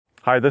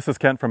Hi, this is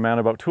Kent from Man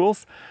About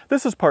Tools.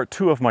 This is part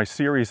 2 of my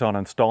series on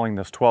installing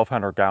this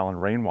 1,200-gallon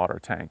rainwater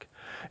tank.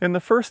 In the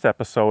first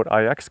episode,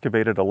 I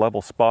excavated a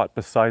level spot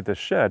beside this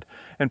shed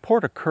and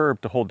poured a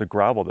curb to hold the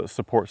gravel that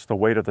supports the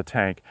weight of the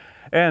tank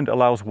and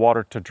allows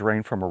water to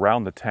drain from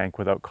around the tank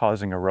without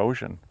causing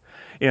erosion.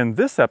 In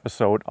this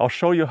episode, I'll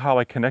show you how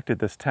I connected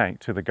this tank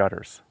to the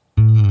gutters.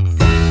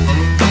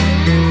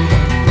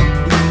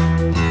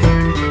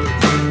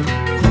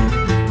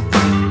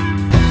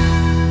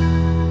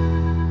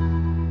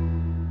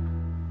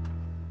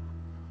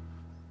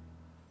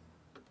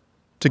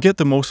 To get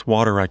the most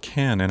water I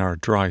can in our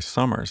dry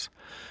summers,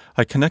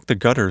 I connect the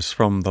gutters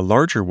from the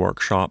larger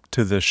workshop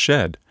to this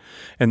shed,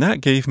 and that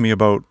gave me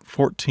about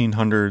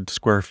 1,400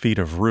 square feet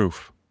of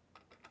roof.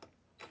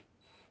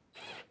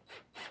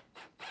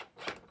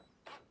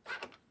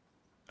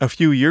 A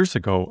few years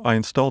ago, I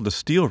installed a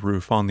steel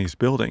roof on these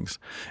buildings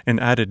and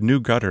added new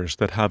gutters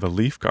that have a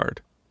leaf guard.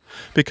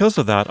 Because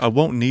of that, I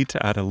won't need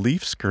to add a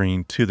leaf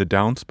screen to the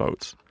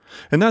downspouts.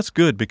 And that's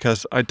good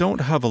because I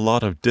don't have a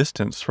lot of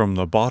distance from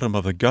the bottom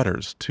of the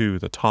gutters to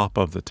the top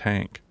of the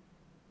tank.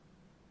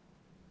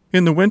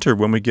 In the winter,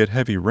 when we get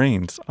heavy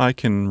rains, I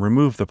can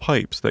remove the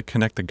pipes that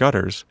connect the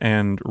gutters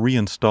and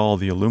reinstall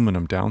the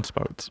aluminum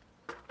downspouts.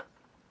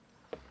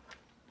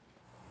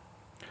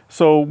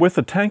 So with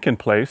the tank in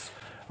place,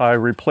 I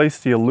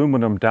replaced the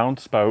aluminum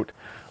downspout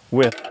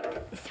with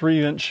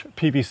 3-inch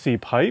PVC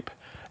pipe,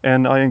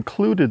 and I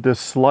included this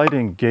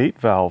sliding gate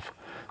valve.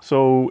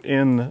 So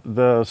in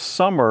the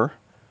summer,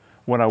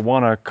 when I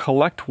want to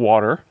collect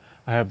water,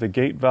 I have the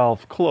gate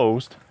valve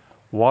closed,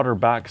 water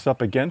backs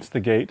up against the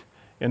gate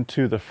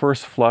into the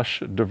first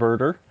flush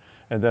diverter,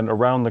 and then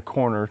around the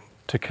corner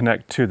to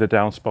connect to the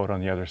downspout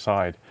on the other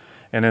side.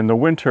 And in the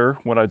winter,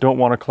 when I don't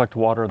want to collect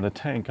water in the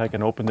tank, I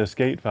can open this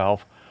gate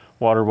valve,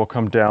 water will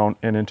come down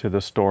and into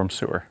the storm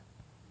sewer.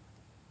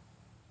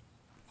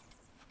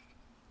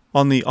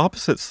 On the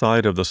opposite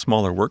side of the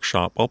smaller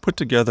workshop, I'll put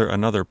together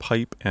another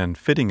pipe and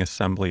fitting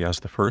assembly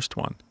as the first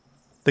one.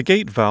 The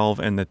gate valve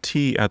and the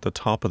T at the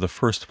top of the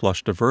first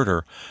flush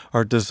diverter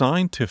are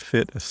designed to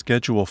fit a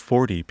Schedule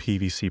 40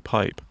 PVC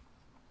pipe.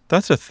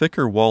 That's a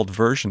thicker walled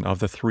version of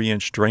the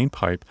 3-inch drain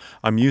pipe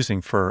I'm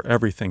using for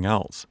everything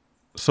else.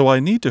 So I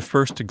need to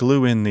first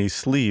glue in these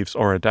sleeves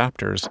or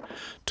adapters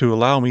to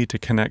allow me to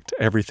connect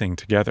everything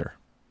together.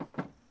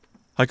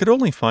 I could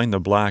only find the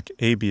black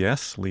ABS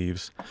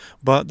sleeves,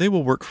 but they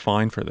will work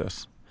fine for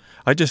this.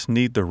 I just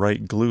need the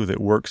right glue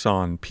that works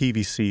on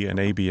PVC and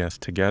ABS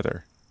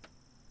together.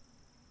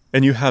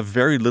 And you have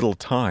very little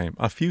time,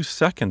 a few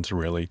seconds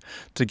really,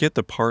 to get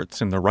the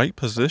parts in the right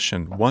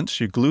position once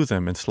you glue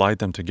them and slide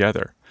them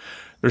together.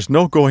 There's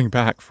no going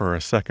back for a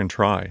second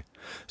try,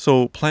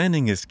 so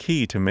planning is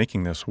key to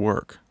making this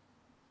work.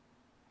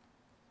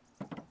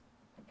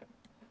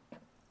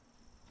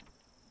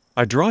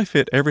 I dry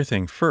fit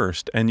everything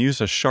first and use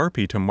a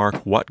Sharpie to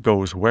mark what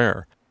goes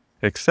where,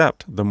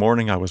 except the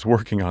morning I was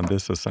working on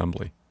this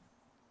assembly.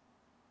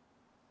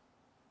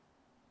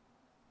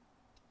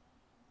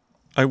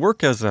 I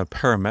work as a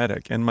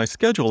paramedic and my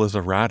schedule is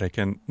erratic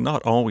and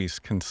not always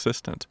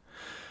consistent.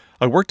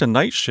 I worked a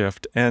night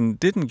shift and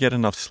didn't get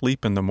enough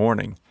sleep in the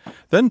morning,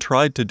 then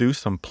tried to do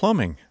some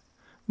plumbing.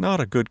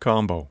 Not a good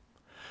combo.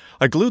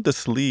 I glued the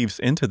sleeves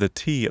into the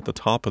T at the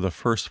top of the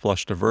first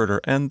flush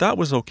diverter, and that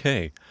was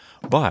okay.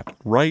 But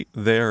right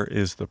there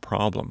is the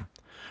problem.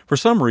 For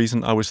some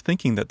reason, I was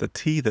thinking that the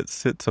T that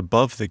sits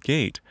above the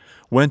gate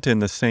went in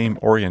the same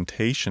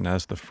orientation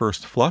as the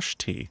first flush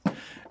T,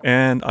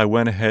 and I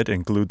went ahead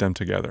and glued them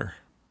together.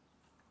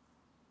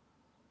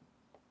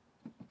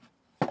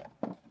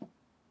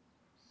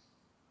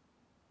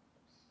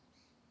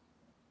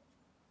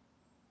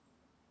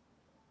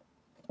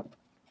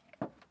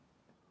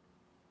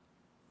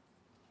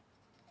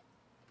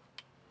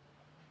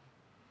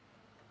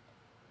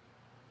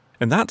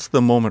 And that's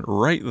the moment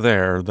right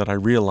there that I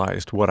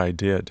realized what I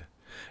did.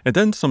 And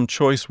then some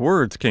choice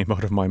words came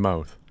out of my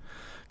mouth.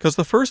 Because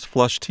the first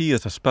flush T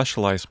is a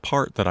specialized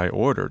part that I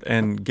ordered,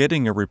 and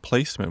getting a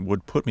replacement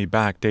would put me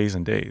back days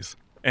and days.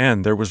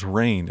 And there was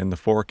rain in the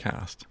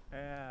forecast.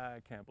 I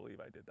can't believe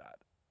I did that.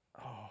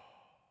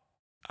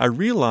 I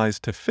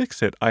realized to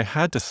fix it, I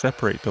had to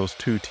separate those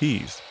two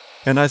T's.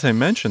 And as I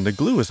mentioned, the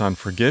glue is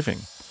unforgiving.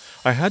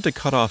 I had to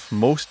cut off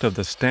most of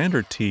the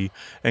standard T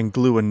and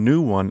glue a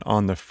new one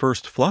on the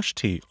first flush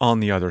T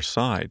on the other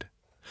side.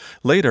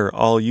 Later,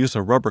 I'll use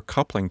a rubber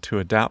coupling to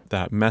adapt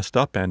that messed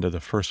up end of the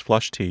first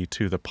flush T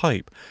to the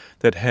pipe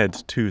that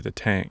heads to the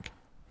tank.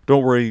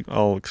 Don't worry,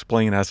 I'll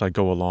explain as I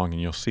go along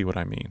and you'll see what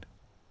I mean.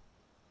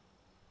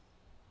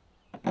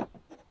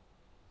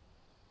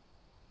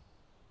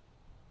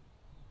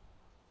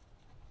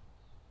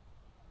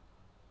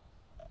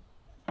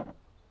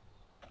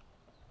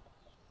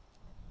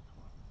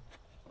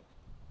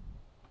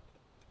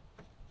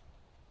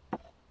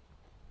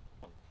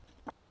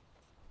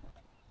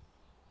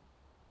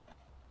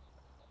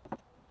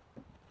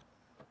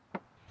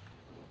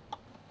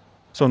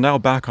 So now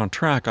back on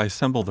track, I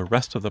assemble the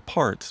rest of the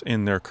parts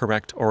in their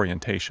correct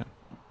orientation.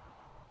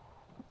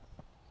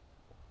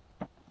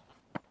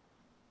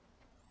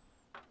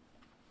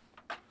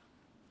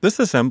 This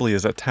assembly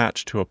is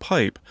attached to a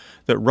pipe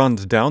that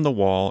runs down the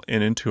wall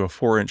and into a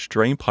 4-inch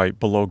drain pipe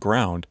below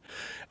ground,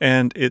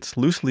 and it's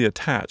loosely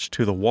attached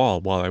to the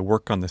wall while I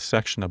work on the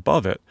section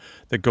above it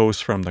that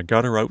goes from the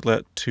gutter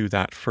outlet to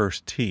that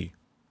first tee.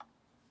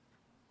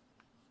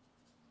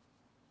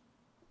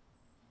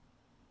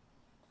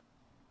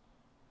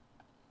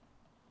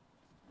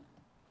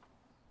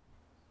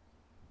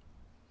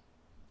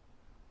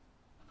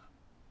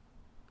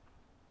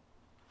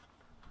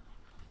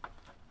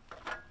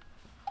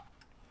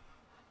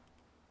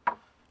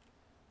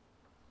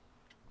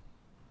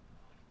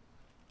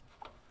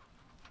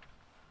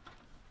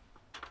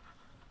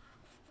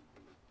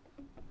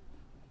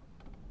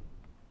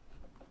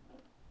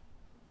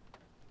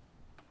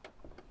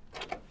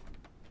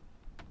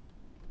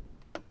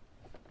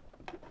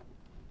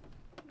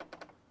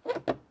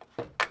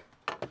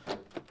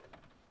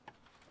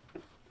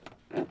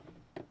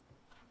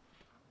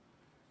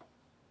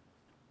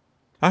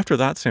 After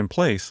that's in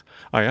place,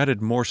 I added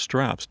more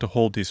straps to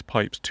hold these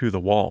pipes to the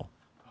wall,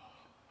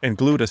 and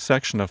glued a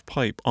section of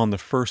pipe on the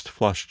first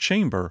flush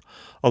chamber,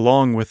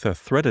 along with a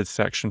threaded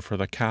section for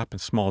the cap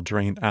and small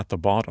drain at the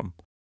bottom.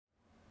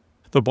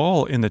 The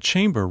ball in the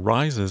chamber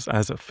rises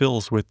as it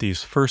fills with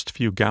these first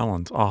few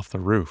gallons off the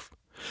roof.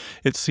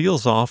 It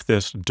seals off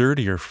this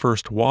dirtier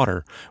first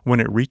water when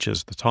it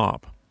reaches the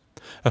top.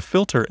 A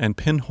filter and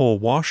pinhole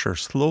washer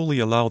slowly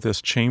allow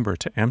this chamber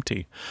to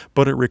empty,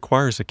 but it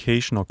requires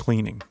occasional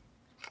cleaning.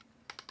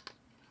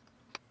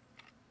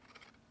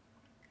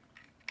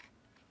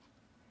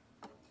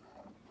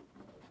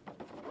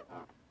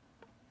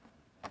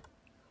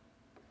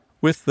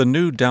 With the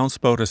new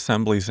downspout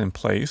assemblies in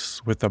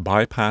place, with the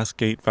bypass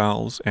gate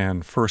valves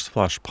and first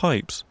flush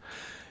pipes,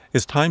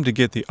 it's time to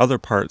get the other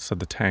parts of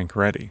the tank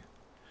ready.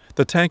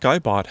 The tank I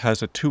bought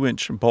has a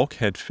 2-inch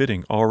bulkhead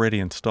fitting already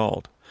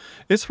installed.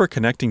 It's for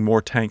connecting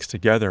more tanks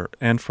together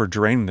and for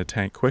draining the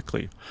tank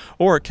quickly,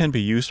 or it can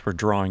be used for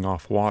drawing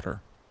off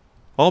water.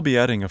 I'll be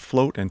adding a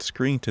float and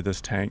screen to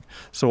this tank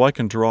so I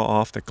can draw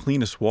off the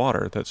cleanest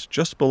water that's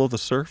just below the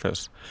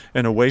surface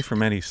and away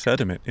from any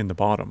sediment in the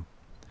bottom.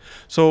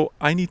 So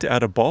I need to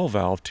add a ball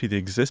valve to the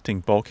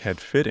existing bulkhead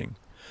fitting.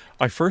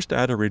 I first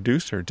add a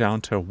reducer down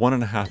to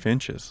 1.5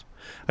 inches.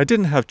 I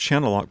didn't have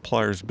channel lock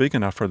pliers big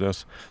enough for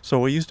this,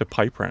 so I used a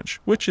pipe wrench,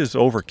 which is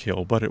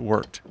overkill, but it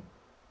worked.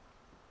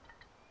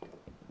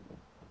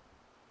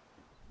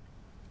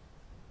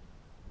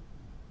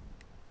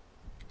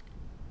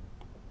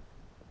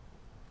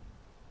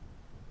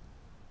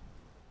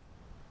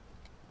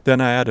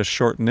 Then I add a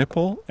short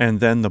nipple and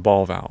then the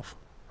ball valve.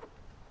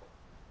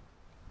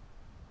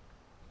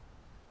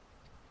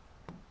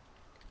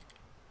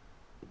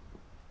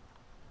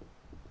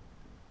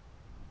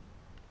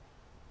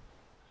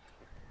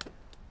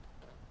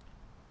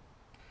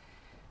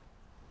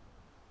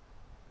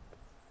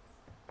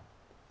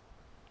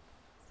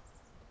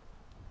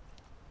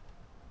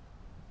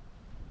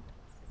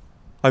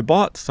 I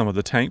bought some of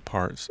the tank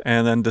parts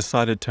and then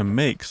decided to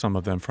make some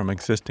of them from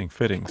existing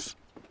fittings.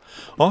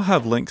 I'll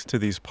have links to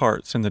these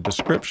parts in the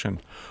description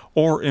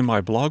or in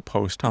my blog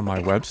post on my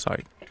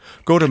website.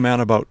 Go to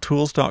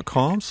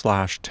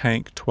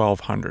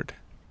manabouttools.com/tank1200.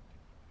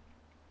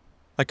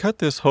 I cut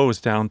this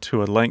hose down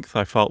to a length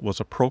I felt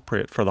was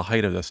appropriate for the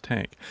height of this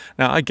tank.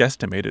 Now I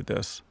guesstimated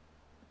this.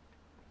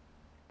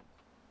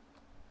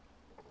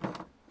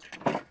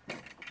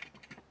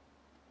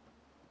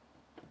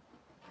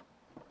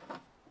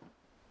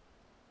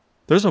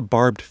 There's a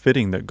barbed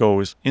fitting that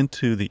goes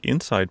into the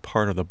inside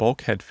part of the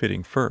bulkhead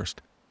fitting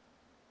first.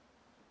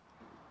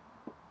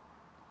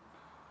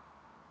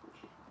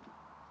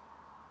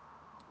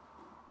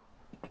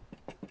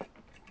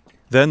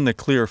 Then the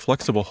clear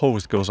flexible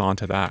hose goes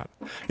onto that.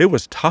 It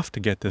was tough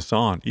to get this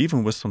on,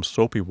 even with some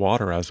soapy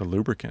water as a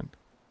lubricant.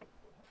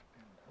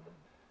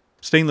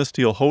 Stainless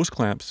steel hose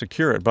clamps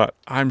secure it, but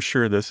I'm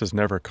sure this is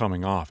never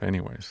coming off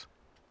anyways.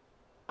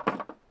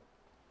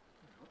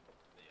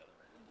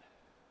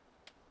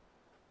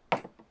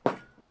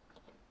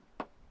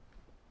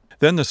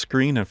 Then the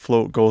screen and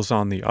float goes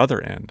on the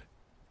other end.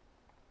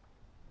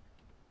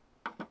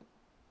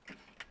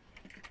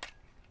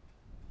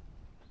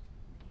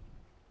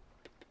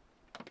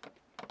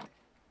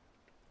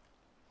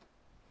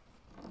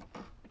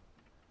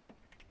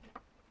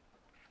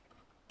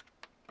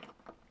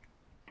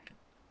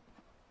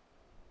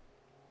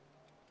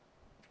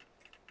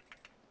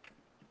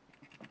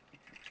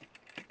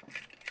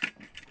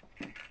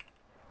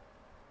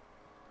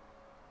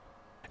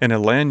 And a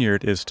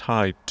lanyard is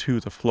tied to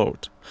the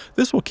float.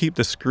 This will keep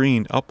the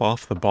screen up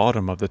off the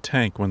bottom of the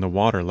tank when the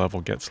water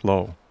level gets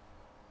low.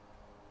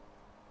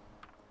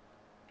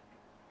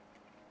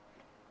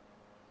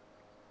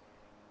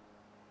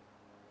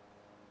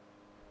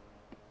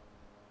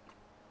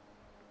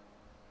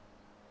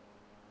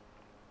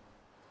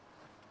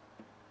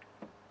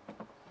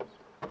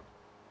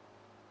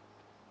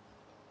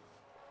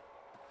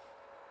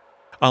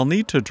 I'll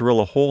need to drill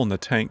a hole in the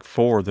tank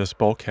for this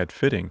bulkhead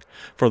fitting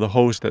for the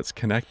hose that's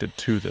connected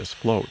to this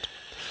float.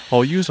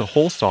 I'll use a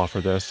hole saw for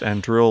this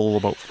and drill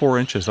about 4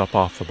 inches up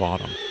off the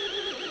bottom.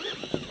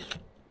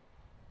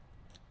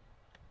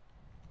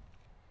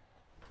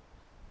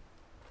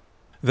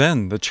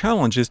 Then the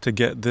challenge is to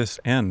get this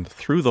end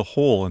through the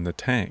hole in the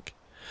tank.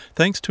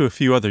 Thanks to a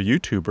few other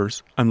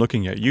YouTubers, I'm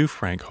looking at you,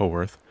 Frank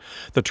Howarth,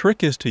 the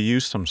trick is to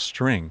use some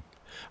string.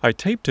 I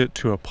taped it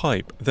to a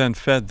pipe, then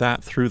fed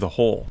that through the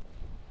hole.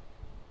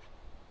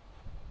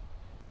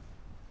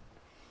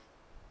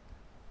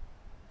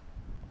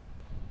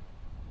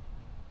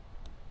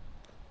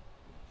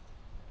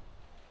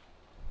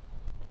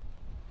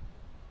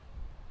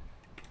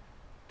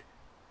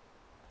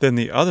 Then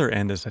the other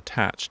end is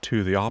attached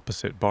to the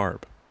opposite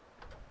barb.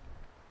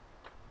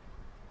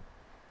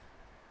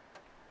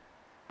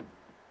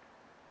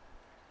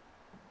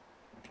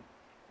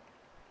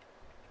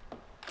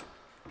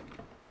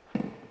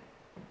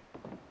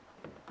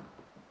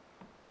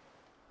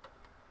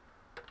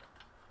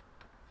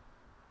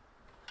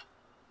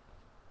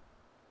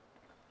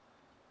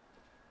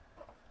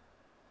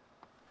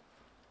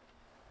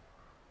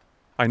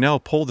 I now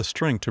pull the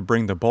string to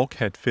bring the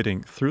bulkhead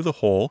fitting through the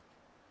hole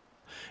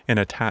and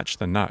attach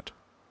the nut.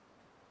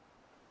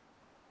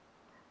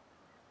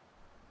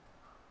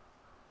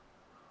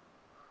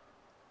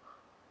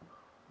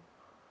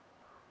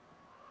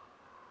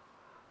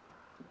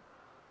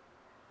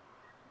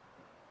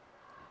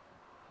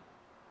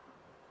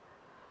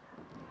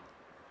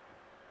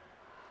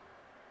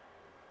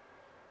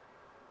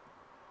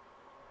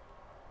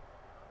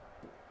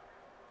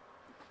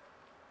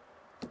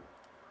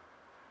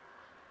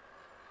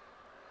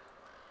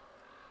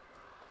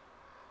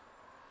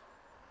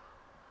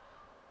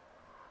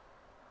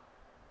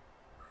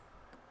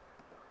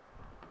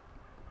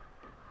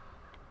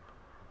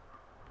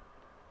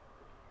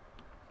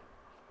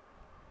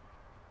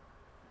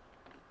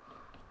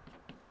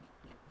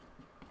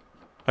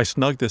 I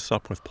snugged this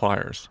up with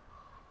pliers.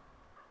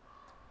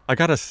 I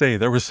gotta say,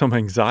 there was some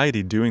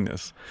anxiety doing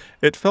this.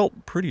 It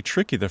felt pretty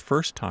tricky the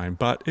first time,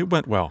 but it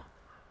went well.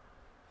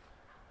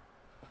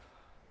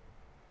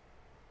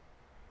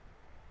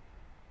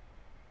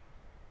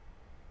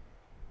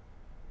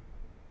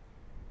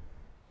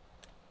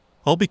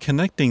 I'll be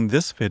connecting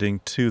this fitting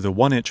to the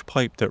 1-inch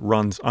pipe that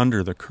runs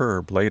under the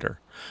curb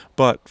later.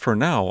 But for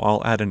now,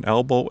 I'll add an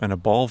elbow and a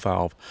ball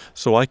valve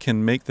so I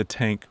can make the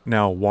tank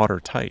now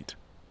watertight.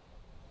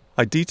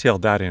 I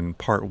detailed that in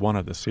part 1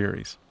 of the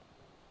series.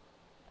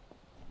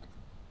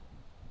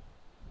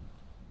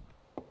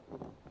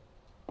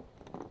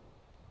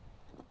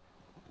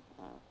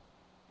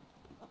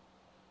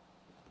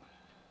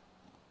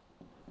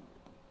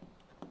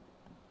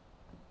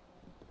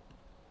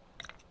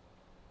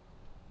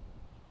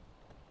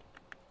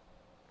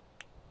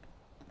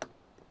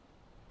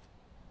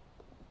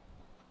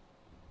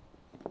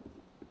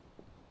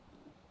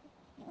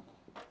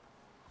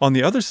 On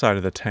the other side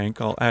of the tank,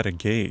 I'll add a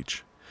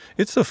gauge.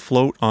 It's a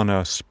float on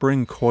a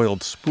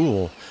spring-coiled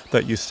spool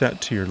that you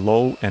set to your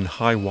low and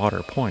high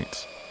water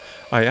points.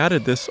 I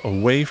added this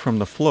away from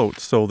the float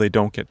so they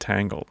don't get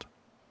tangled.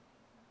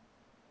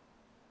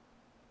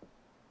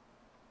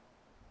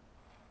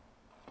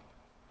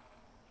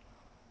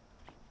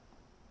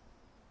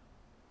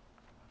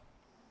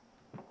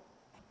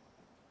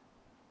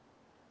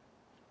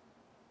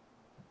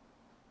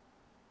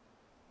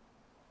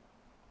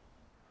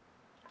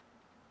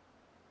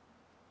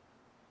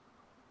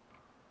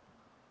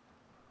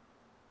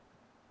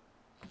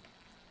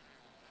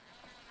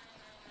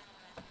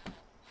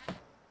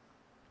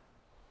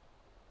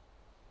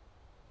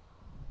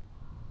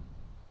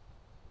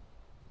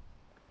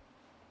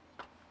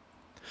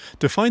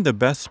 To find the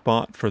best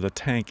spot for the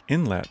tank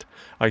inlet,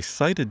 I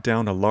sighted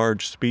down a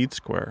large speed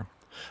square.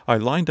 I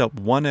lined up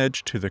one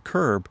edge to the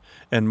curb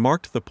and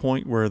marked the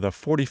point where the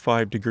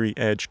 45-degree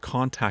edge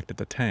contacted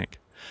the tank.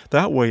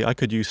 That way I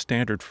could use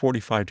standard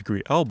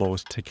 45-degree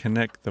elbows to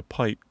connect the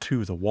pipe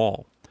to the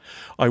wall.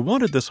 I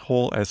wanted this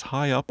hole as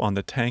high up on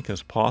the tank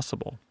as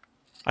possible.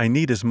 I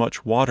need as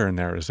much water in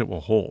there as it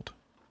will hold.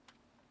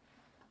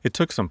 It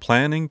took some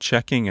planning,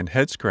 checking, and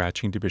head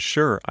scratching to be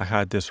sure I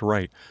had this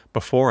right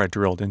before I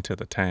drilled into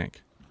the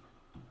tank.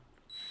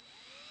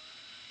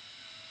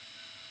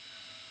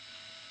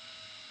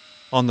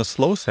 On the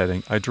slow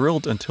setting, I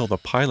drilled until the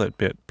pilot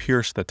bit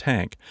pierced the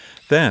tank,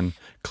 then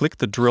clicked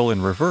the drill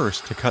in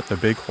reverse to cut the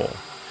big hole.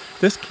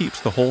 This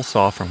keeps the hole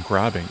saw from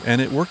grabbing, and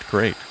it worked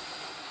great.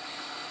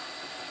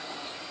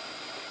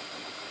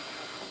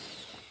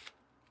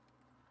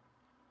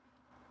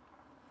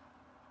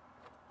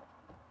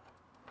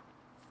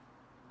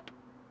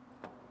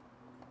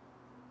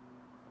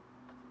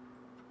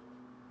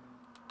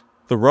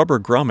 The rubber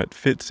grommet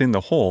fits in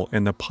the hole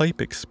and the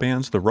pipe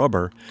expands the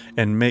rubber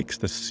and makes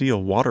the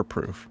seal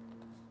waterproof.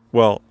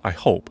 Well, I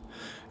hope.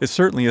 It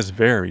certainly is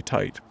very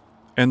tight,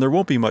 and there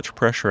won't be much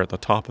pressure at the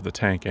top of the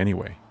tank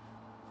anyway.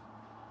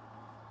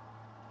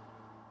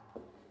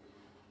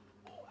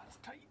 Oh, that's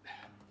tight.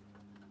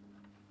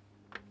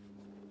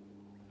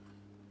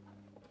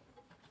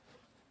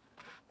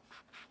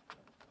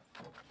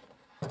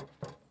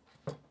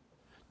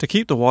 To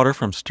keep the water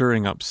from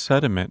stirring up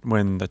sediment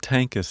when the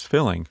tank is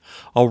filling,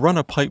 I'll run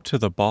a pipe to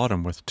the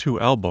bottom with 2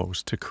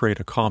 elbows to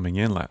create a calming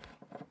inlet.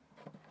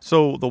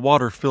 So the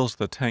water fills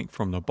the tank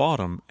from the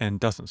bottom and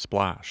doesn't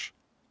splash.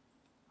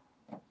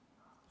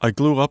 I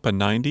glue up a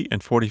 90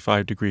 and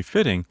 45-degree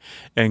fitting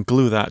and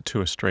glue that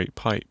to a straight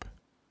pipe.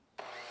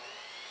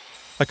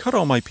 I cut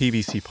all my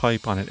PVC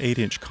pipe on an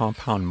 8-inch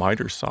compound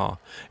miter saw.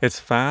 It's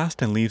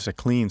fast and leaves a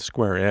clean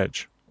square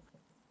edge.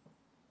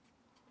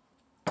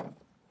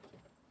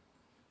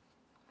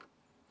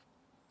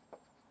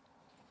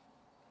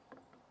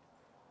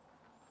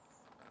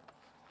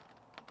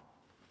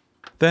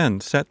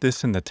 Then set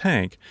this in the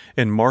tank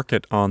and mark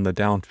it on the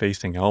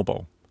down-facing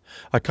elbow.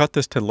 I cut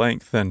this to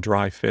length, then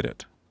dry fit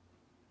it.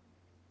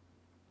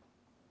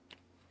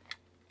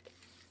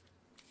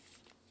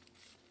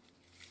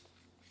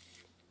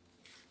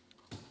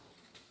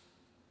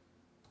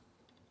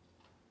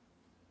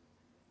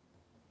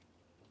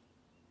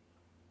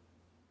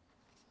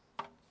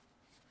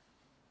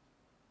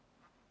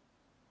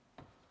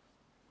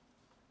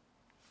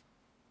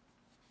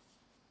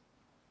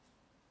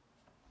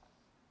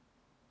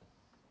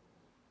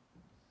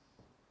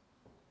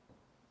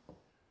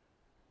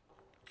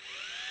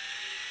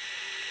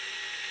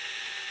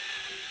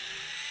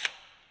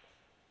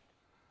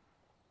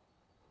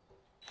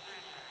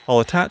 I'll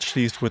attach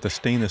these with a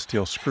stainless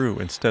steel screw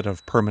instead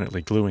of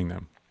permanently gluing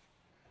them.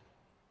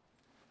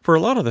 For a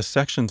lot of the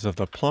sections of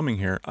the plumbing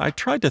here, I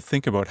tried to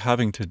think about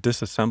having to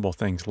disassemble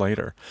things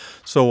later,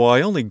 so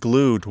I only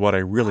glued what I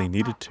really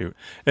needed to,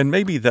 and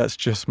maybe that's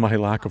just my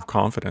lack of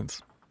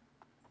confidence.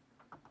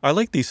 I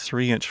like these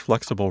 3-inch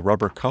flexible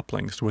rubber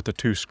couplings with the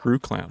 2 screw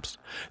clamps.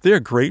 They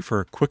are great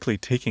for quickly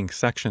taking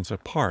sections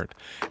apart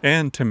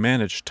and to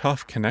manage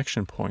tough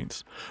connection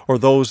points, or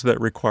those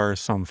that require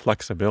some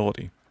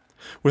flexibility.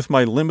 With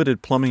my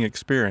limited plumbing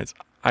experience,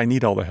 I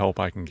need all the help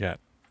I can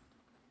get.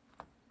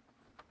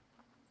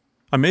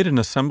 I made an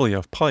assembly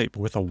of pipe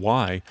with a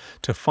Y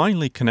to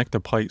finally connect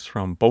the pipes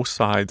from both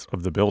sides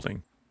of the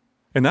building.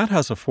 And that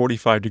has a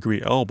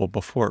 45-degree elbow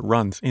before it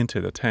runs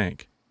into the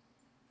tank.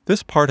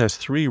 This part has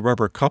 3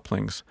 rubber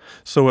couplings,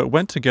 so it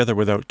went together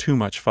without too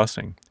much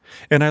fussing.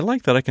 And I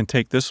like that I can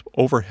take this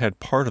overhead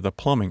part of the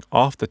plumbing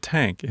off the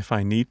tank if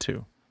I need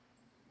to.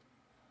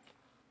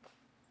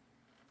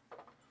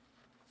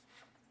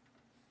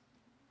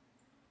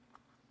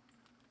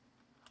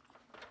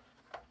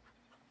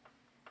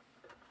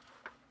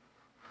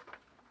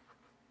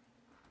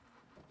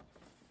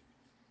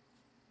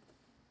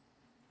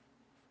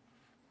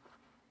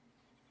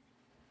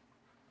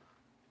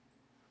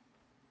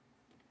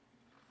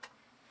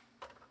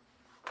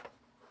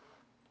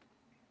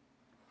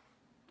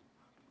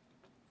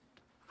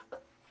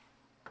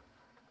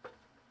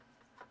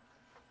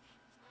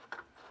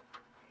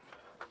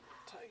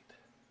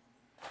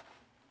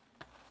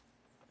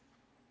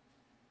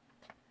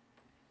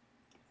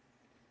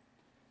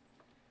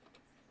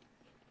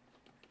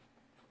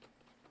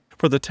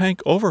 For the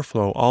tank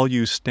overflow, I'll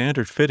use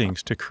standard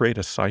fittings to create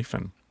a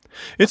siphon.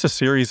 It's a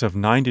series of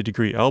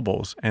 90-degree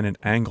elbows and an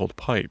angled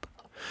pipe.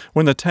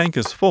 When the tank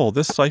is full,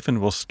 this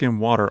siphon will skim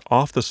water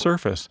off the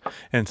surface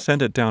and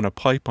send it down a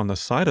pipe on the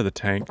side of the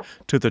tank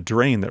to the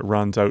drain that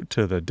runs out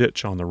to the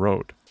ditch on the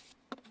road.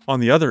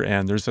 On the other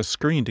end, there's a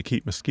screen to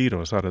keep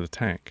mosquitoes out of the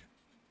tank.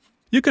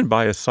 You can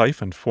buy a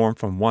siphon formed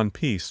from one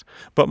piece,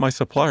 but my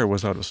supplier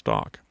was out of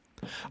stock.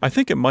 I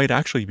think it might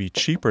actually be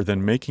cheaper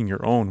than making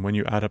your own when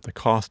you add up the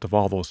cost of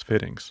all those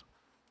fittings.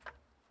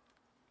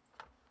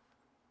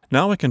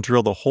 Now I can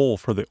drill the hole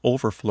for the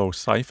overflow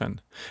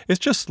siphon. It's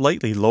just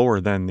slightly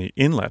lower than the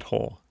inlet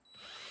hole.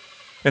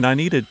 And I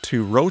needed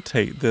to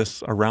rotate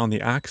this around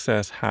the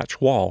access hatch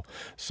wall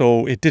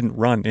so it didn't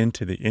run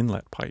into the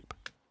inlet pipe.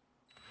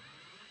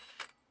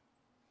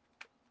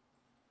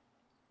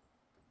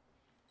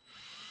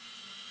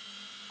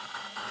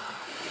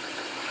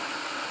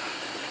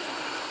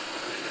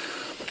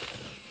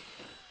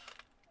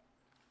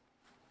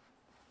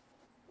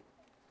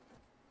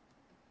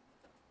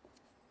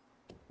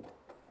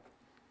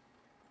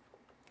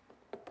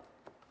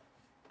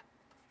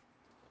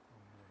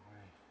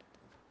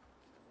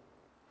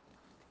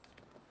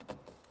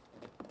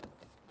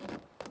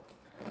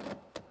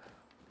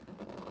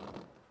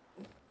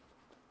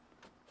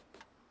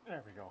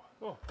 There we go.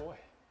 Oh boy.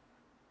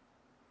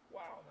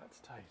 Wow, that's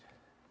tight.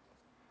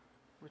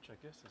 Which I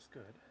guess is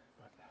good,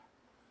 but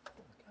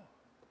holy cow.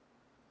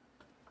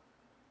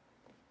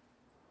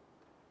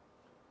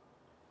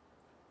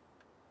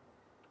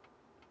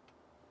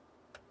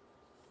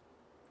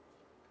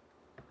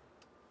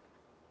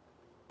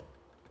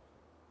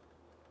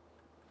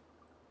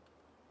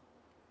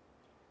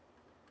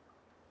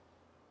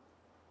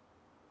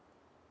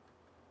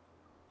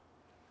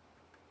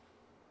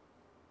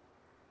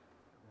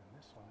 And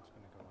this one's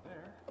going to go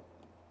there.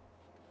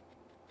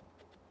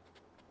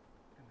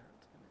 And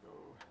that's going to go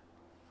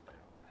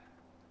down.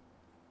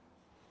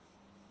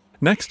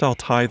 Next, I'll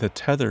tie the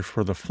tether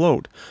for the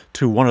float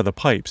to one of the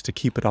pipes to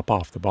keep it up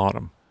off the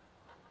bottom.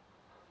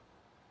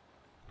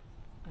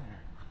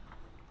 There.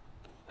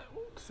 That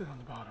won't sit on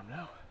the bottom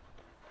now.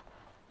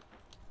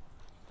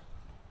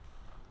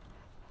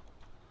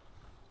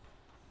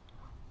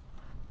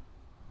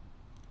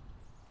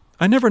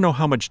 I never know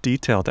how much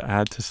detail to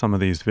add to some of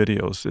these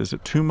videos. Is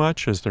it too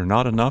much? Is there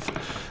not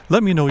enough?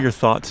 Let me know your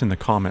thoughts in the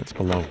comments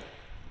below.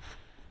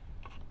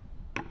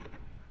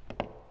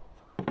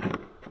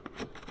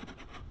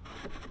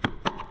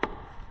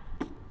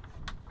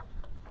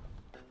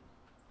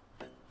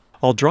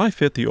 I'll dry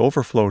fit the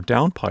overflow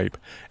downpipe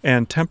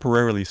and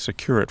temporarily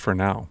secure it for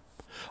now.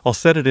 I'll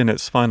set it in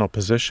its final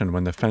position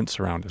when the fence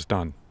surround is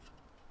done.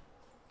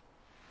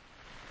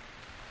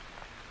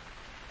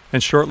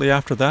 And shortly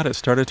after that, it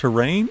started to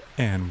rain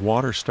and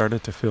water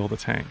started to fill the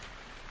tank.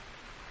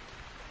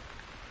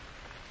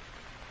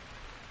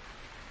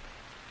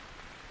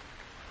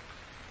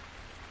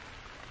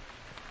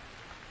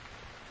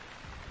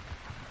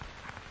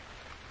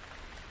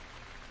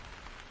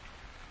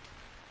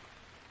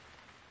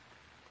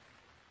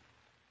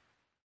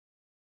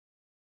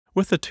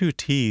 With the two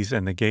T's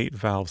and the gate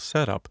valve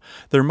setup,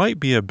 there might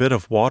be a bit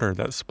of water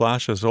that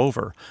splashes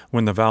over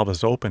when the valve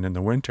is open in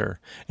the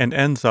winter and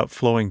ends up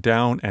flowing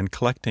down and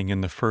collecting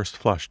in the first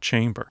flush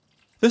chamber.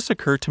 This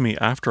occurred to me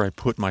after I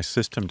put my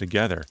system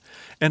together,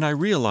 and I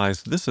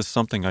realized this is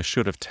something I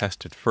should have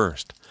tested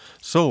first.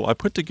 So I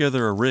put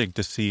together a rig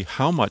to see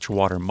how much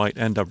water might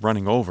end up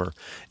running over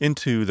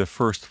into the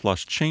first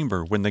flush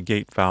chamber when the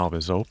gate valve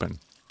is open.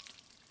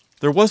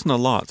 There wasn't a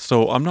lot,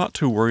 so I'm not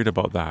too worried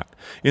about that.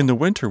 In the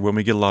winter, when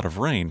we get a lot of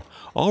rain,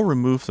 I'll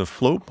remove the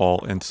float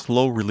ball and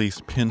slow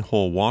release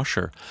pinhole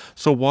washer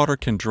so water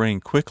can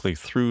drain quickly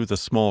through the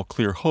small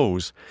clear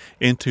hose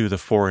into the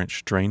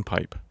 4-inch drain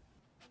pipe.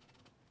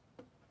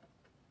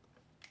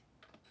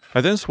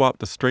 I then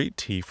swapped the straight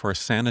tee for a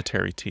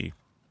sanitary tee.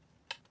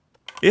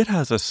 It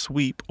has a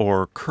sweep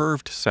or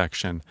curved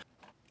section,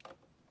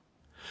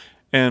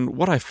 and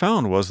what I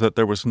found was that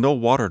there was no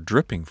water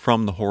dripping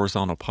from the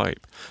horizontal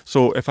pipe.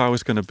 So if I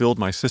was going to build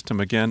my system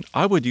again,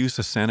 I would use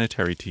the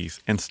sanitary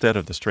tees instead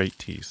of the straight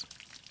tees.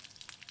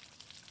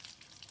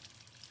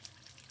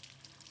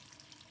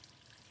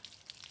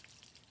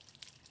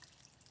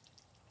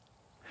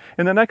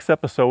 In the next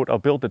episode, I'll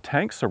build the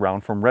tank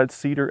surround from red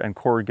cedar and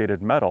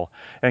corrugated metal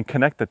and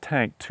connect the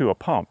tank to a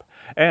pump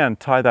and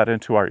tie that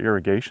into our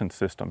irrigation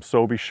system.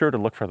 So be sure to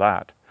look for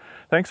that.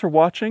 Thanks for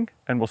watching,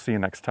 and we'll see you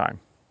next time.